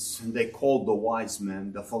Athens, and they called the wise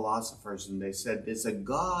men, the philosophers, and they said, there's a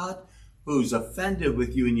God who's offended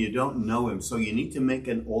with you and you don't know him, so you need to make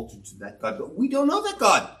an altar to that God. But we don't know that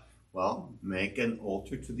God. Well, make an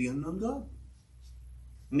altar to the unknown God.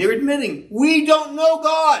 And they're admitting, we don't know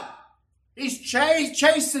God. He's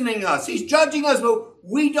chastening us. He's judging us, but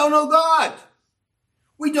we don't know God.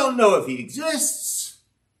 We don't know if he exists.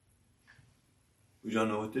 We don't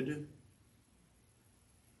know what to do.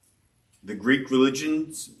 The Greek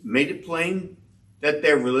religions made it plain that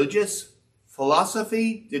their religious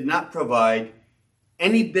philosophy did not provide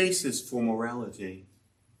any basis for morality.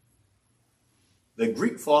 The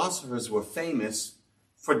Greek philosophers were famous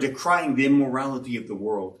for decrying the immorality of the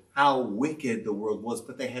world, how wicked the world was,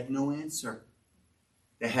 but they had no answer.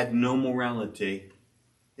 They had no morality.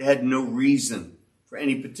 They had no reason for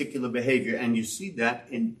any particular behavior. And you see that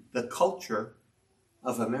in the culture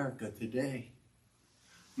of America today.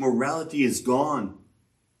 Morality is gone.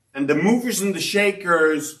 And the movers and the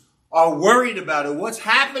shakers are worried about it. What's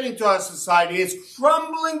happening to our society? It's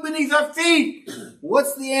crumbling beneath our feet.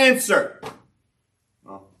 What's the answer?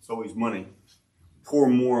 Well, it's always money. Pour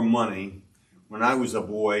more money. When I was a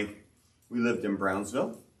boy, we lived in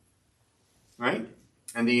Brownsville, right?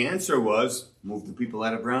 And the answer was, move the people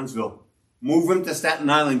out of Brownsville. Move them to Staten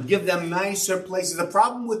Island. Give them nicer places. The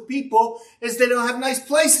problem with people is they don't have nice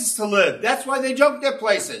places to live. That's why they junk their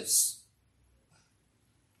places.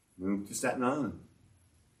 Move to Staten Island.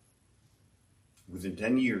 Within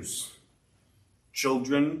 10 years,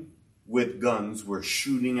 children with guns were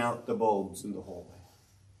shooting out the bulbs in the hallway.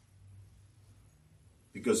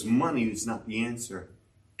 Because money is not the answer.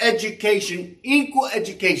 Education, equal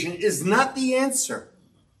education, is not the answer.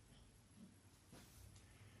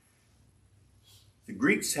 The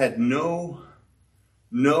Greeks had no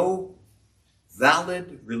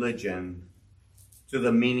valid religion to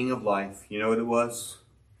the meaning of life. You know what it was?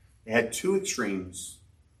 They had two extremes.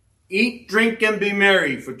 Eat, drink, and be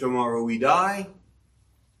merry, for tomorrow we die.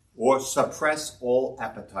 Or suppress all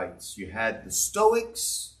appetites. You had the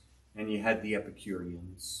Stoics and you had the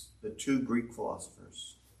Epicureans, the two Greek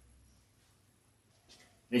philosophers.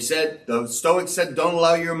 The Stoics said, don't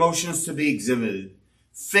allow your emotions to be exhibited.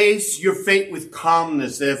 Face your fate with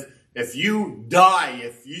calmness. If you die,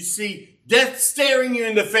 if you see death staring you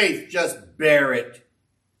in the face, just bear it,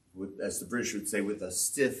 as the British would say, with a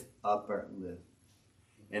stiff upper lip.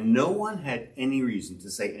 And no one had any reason to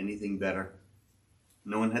say anything better.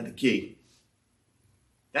 No one had the key.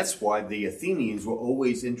 That's why the Athenians were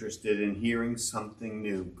always interested in hearing something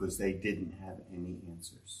new, because they didn't have any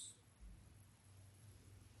answers.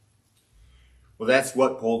 Well, that's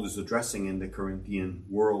what Paul is addressing in the Corinthian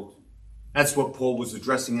world. That's what Paul was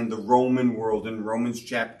addressing in the Roman world in Romans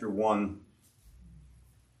chapter 1.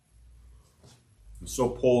 So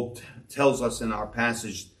Paul tells us in our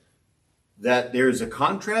passage that there is a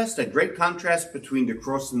contrast, a great contrast between the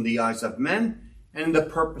cross in the eyes of men and the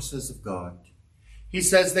purposes of God. He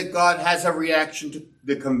says that God has a reaction to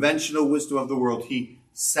the conventional wisdom of the world. He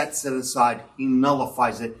sets it aside. He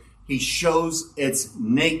nullifies it. He shows its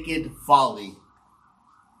naked folly.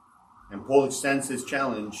 And Paul extends his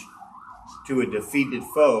challenge to a defeated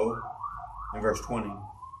foe in verse 20.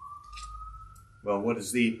 Well, what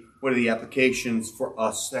are the applications for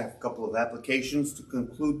us? I have a couple of applications to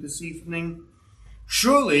conclude this evening.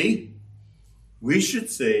 Surely, we should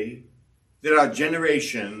say that our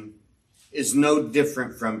generation is no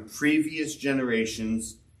different from previous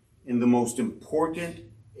generations in the most important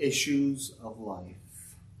issues of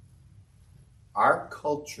life. Our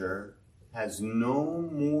culture has no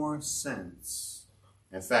more sense,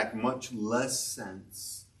 in fact, much less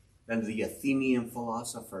sense, than the Athenian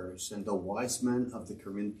philosophers and the wise men of the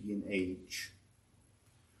Corinthian age.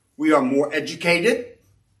 We are more educated.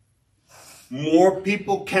 More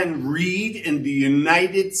people can read in the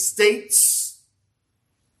United States.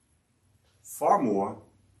 Far more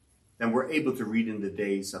than we're able to read in the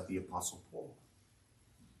days of the Apostle Paul.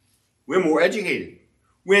 We're more educated.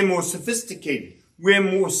 We're more sophisticated. We're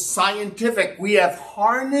more scientific. We have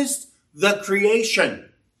harnessed the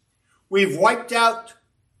creation. We've wiped out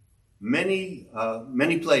many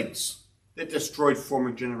plagues that destroyed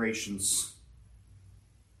former generations.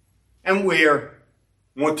 And we're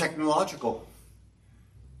more technological.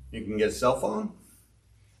 You can get a cell phone,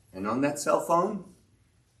 and on that cell phone,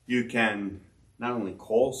 you can not only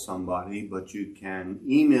call somebody, but you can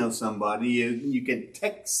email somebody, you can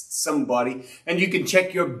text somebody, and you can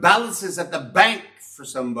check your balances at the bank for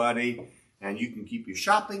somebody, and you can keep your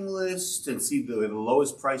shopping list and see the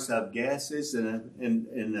lowest price of gas is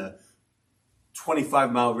in a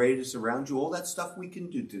 25-mile radius around you. All that stuff we can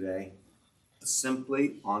do today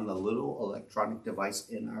simply on the little electronic device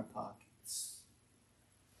in our pockets.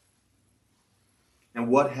 And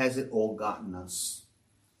what has it all gotten us?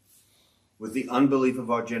 With the unbelief of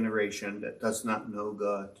our generation that does not know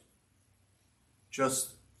God.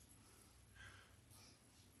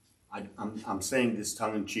 I'm saying this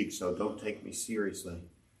tongue-in-cheek, so don't take me seriously.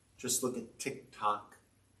 Just look at TikTok.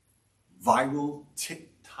 Viral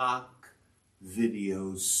TikTok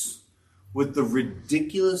videos with the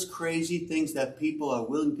ridiculous, crazy things that people are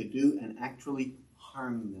willing to do and actually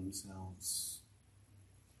harm themselves.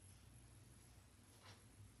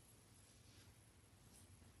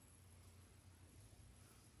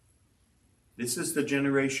 This is the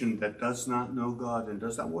generation that does not know God and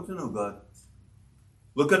does not want to know God.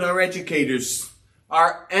 Look at our educators,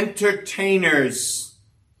 our entertainers,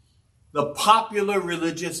 the popular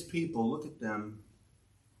religious people. Look at them.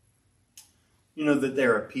 You know that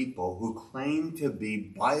there are people who claim to be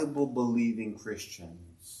Bible-believing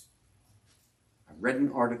Christians. I read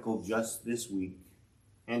an article just this week,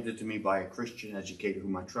 handed to me by a Christian educator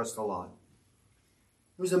whom I trust a lot.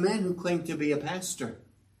 It was a man who claimed to be a pastor.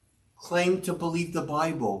 Claimed to believe the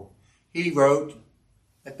Bible. He wrote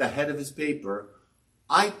at the head of his paper,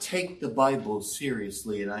 I take the Bible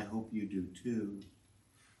seriously and I hope you do too.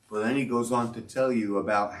 But then he goes on to tell you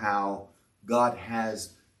about how God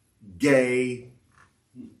has gay,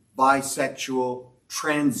 bisexual,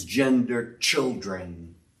 transgender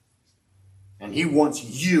children. And he wants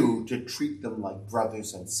you to treat them like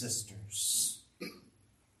brothers and sisters.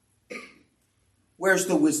 Where's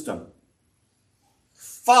the wisdom?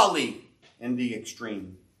 Folly in the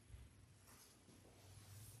extreme.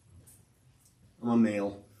 I'm a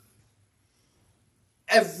male.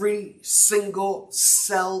 Every single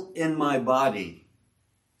cell in my body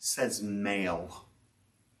says male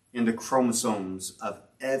in the chromosomes of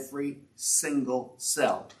every single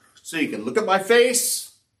cell. So you can look at my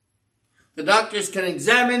face. The doctors can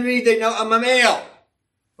examine me. They know I'm a male.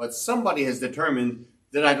 But somebody has determined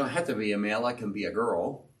that I don't have to be a male. I can be a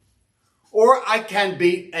girl. Or I can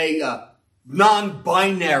be a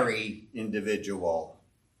non-binary individual.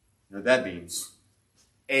 You know what that means?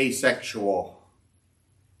 Asexual.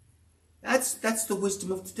 That's the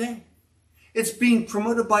wisdom of today. It's being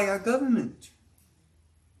promoted by our government.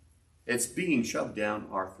 It's being shoved down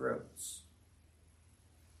our throats.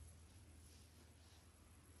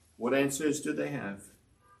 What answers do they have?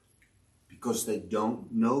 Because they don't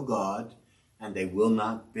know God. And they will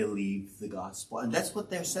not believe the gospel. And that's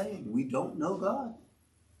what they're saying. We don't know God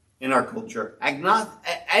in our culture.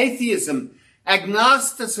 Atheism,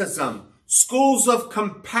 agnosticism, schools of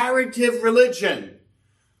comparative religion,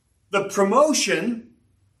 the promotion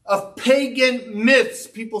of pagan myths.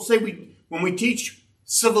 People say when we teach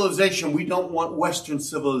civilization, we don't want Western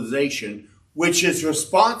civilization, which is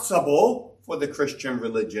responsible for the Christian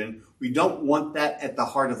religion. We don't want that at the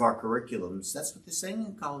heart of our curriculums. That's what they're saying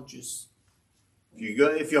in colleges.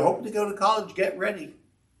 If you hope to go to college, get ready.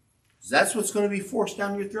 That's what's going to be forced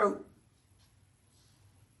down your throat.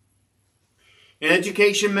 In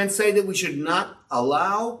education, men say that we should not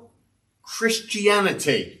allow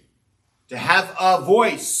Christianity to have a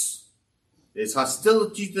voice. It's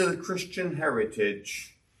hostility to the Christian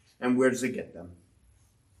heritage. And where does it get them?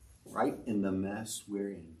 Right in the mess we're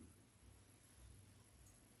in.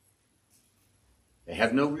 They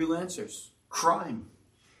have no real answers. Crime.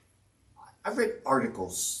 I read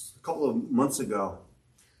articles a couple of months ago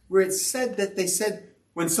where it said that they said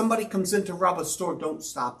when somebody comes in to rob a store, don't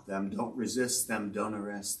stop them, don't resist them, don't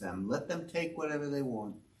arrest them. Let them take whatever they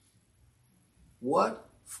want. What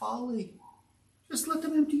folly. Just let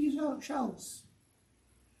them empty your shelves.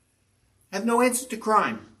 Have no answer to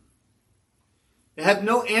crime. They have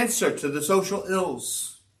no answer to the social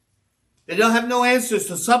ills. They don't have no answers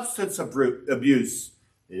to substance abuse.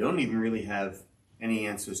 They don't even really have any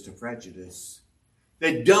answers to prejudice.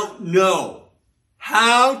 They don't know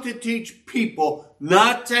how to teach people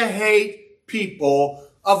not to hate people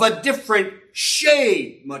of a different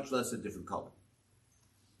shade, much less a different color.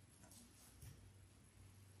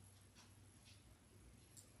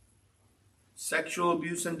 Sexual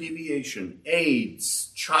abuse and deviation,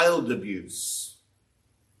 AIDS, child abuse.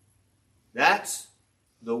 That's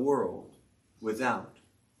the world without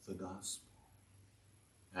the gospel.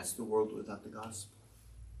 That's the world without the gospel.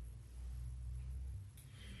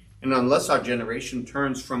 And unless our generation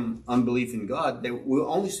turns from unbelief in God,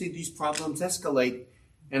 we'll only see these problems escalate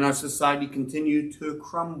and our society continue to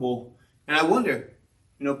crumble. And I wonder,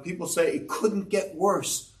 people say it couldn't get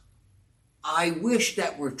worse. I wish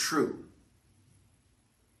that were true.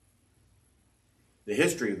 The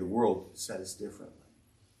history of the world says differently.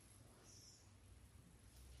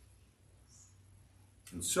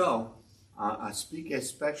 And so, I speak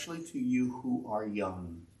especially to you who are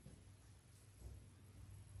young.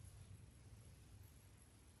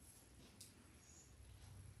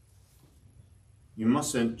 You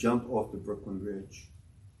mustn't jump off the Brooklyn Bridge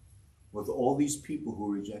with all these people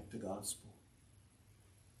who reject the gospel.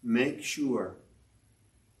 Make sure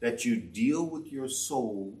that you deal with your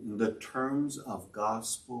soul in the terms of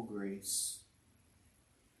gospel grace.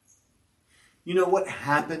 You know what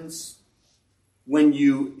happens when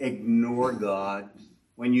you ignore God,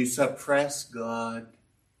 when you suppress God?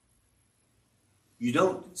 You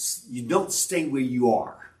don't stay where you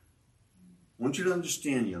are. I want you to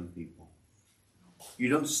understand, young people. You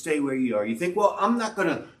don't stay where you are. You think, well, I'm not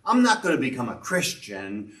gonna become a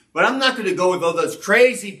Christian, but I'm not gonna go with all those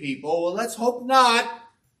crazy people. Well, let's hope not.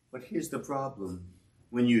 But here's the problem.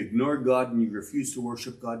 When you ignore God and you refuse to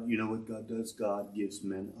worship God, you know what God does? God gives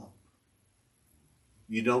men up.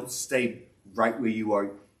 You don't stay right where you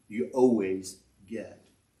are. You always get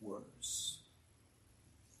worse.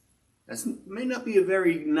 That may not be a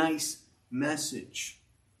very nice message,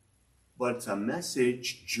 but it's a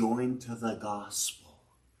message joined to the gospel.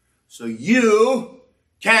 So you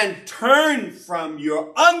can turn from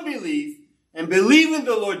your unbelief and believe in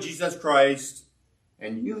the Lord Jesus Christ,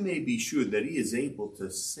 and you may be sure that he is able to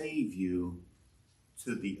save you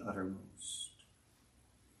to the uttermost.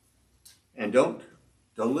 And don't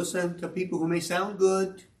listen to people who may sound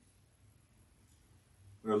good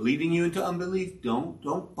or leading you into unbelief.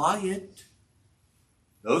 Don't buy it.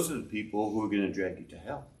 Those are the people who are going to drag you to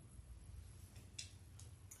hell.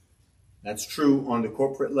 That's true on the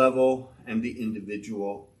corporate level and the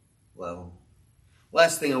individual level.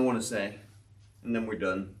 Last thing I want to say, and then we're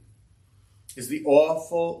done, is the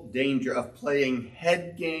awful danger of playing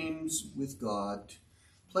head games with God.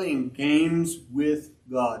 Playing games with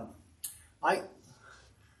God. I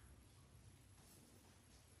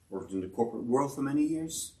worked in the corporate world for many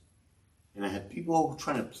years, and I had people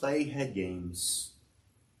trying to play head games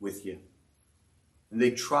with you. And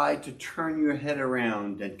they try to turn your head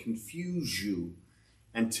around and confuse you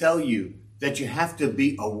and tell you that you have to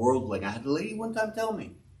be a worldling. I had a lady one time tell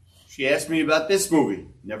me. She asked me about this movie.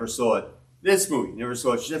 Never saw it. This movie. Never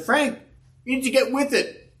saw it. She said, Frank, you need to get with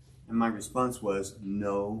it. And my response was,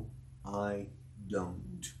 no, I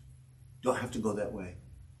don't. Don't have to go that way.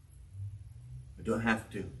 I don't have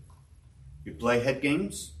to. You play head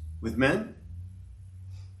games with men.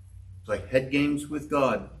 Play head games with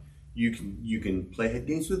God. You can play head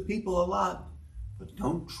games with people a lot, but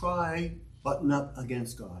don't try button up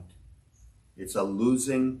against God. It's a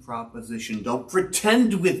losing proposition. Don't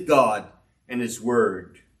pretend with God and his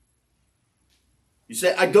word. You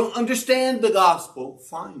say, I don't understand the gospel.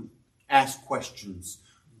 Fine. Ask questions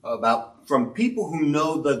from people who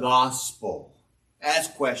know the gospel.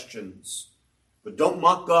 Ask questions. But don't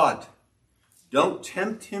mock God. Don't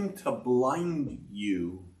tempt him to blind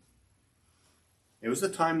you. There was a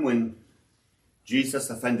time when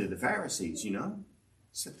Jesus offended the Pharisees,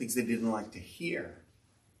 Said things they didn't like to hear.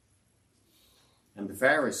 And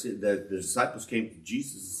the disciples came to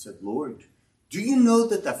Jesus and said, Lord, do you know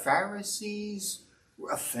that the Pharisees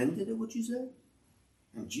were offended at what you said?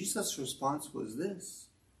 And Jesus' response was this: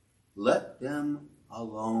 let them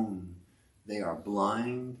alone. They are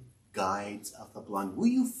blind guides of the blind. Will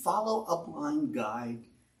you follow a blind guide?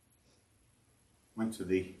 Went to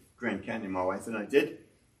the Grand Canyon, my wife and I did.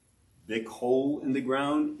 Big hole in the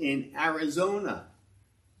ground in Arizona.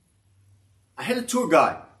 I had a tour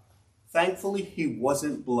guide. Thankfully, he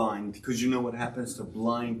wasn't blind, because you know what happens to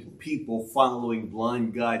blind people following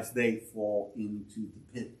blind guides? They fall into the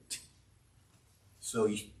pit.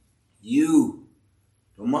 So you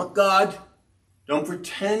don't mock God. Don't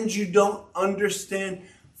pretend you don't understand.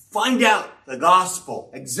 Find out the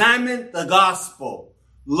gospel. Examine the gospel.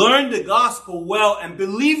 Learn the gospel well and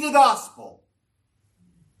believe the gospel.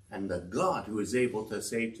 And the God who is able to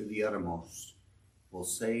save to the uttermost will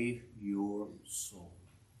save your soul.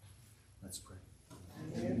 Let's pray.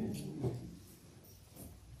 Amen.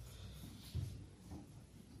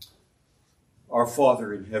 Our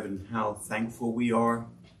Father in heaven, how thankful we are.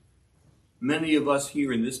 Many of us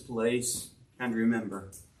here in this place can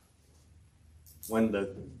remember when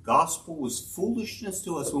the gospel was foolishness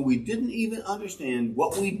to us, when we didn't even understand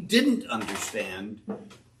what we didn't understand.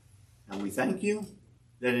 And we thank you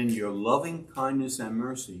that in your loving kindness and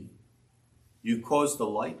mercy, you cause the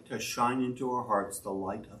light to shine into our hearts, the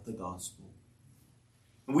light of the gospel.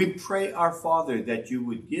 And we pray, our Father, that you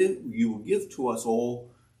will give to us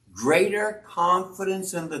all greater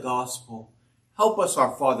confidence in the gospel. Help us,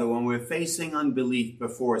 our Father, when we're facing unbelief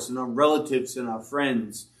before us, in our relatives, in our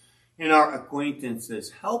friends, in our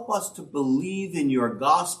acquaintances. Help us to believe in your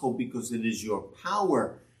gospel because it is your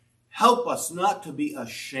power. Help us not to be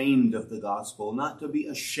ashamed of the gospel, not to be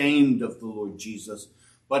ashamed of the Lord Jesus,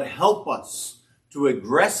 but help us to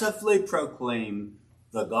aggressively proclaim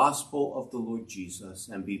the gospel of the Lord Jesus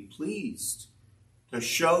and be pleased to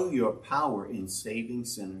show your power in saving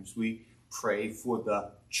sinners. We pray for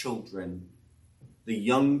the children, the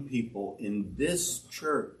young people in this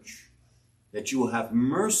church, that you will have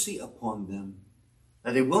mercy upon them,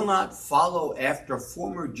 that they will not follow after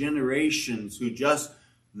former generations who just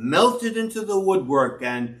melted into the woodwork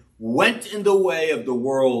and went in the way of the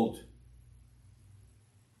world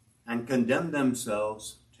and condemned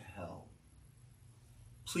themselves to hell.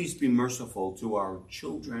 Please be merciful to our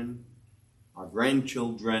children, our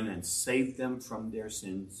grandchildren, and save them from their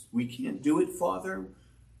sins. We can't do it, Father.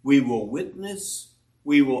 We will witness,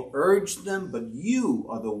 we will urge them, but you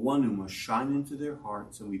are the one who must shine into their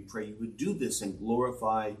hearts, and we pray you would do this and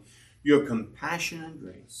glorify your compassion and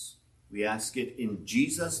grace. We ask it in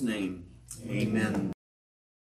Jesus' name. Amen.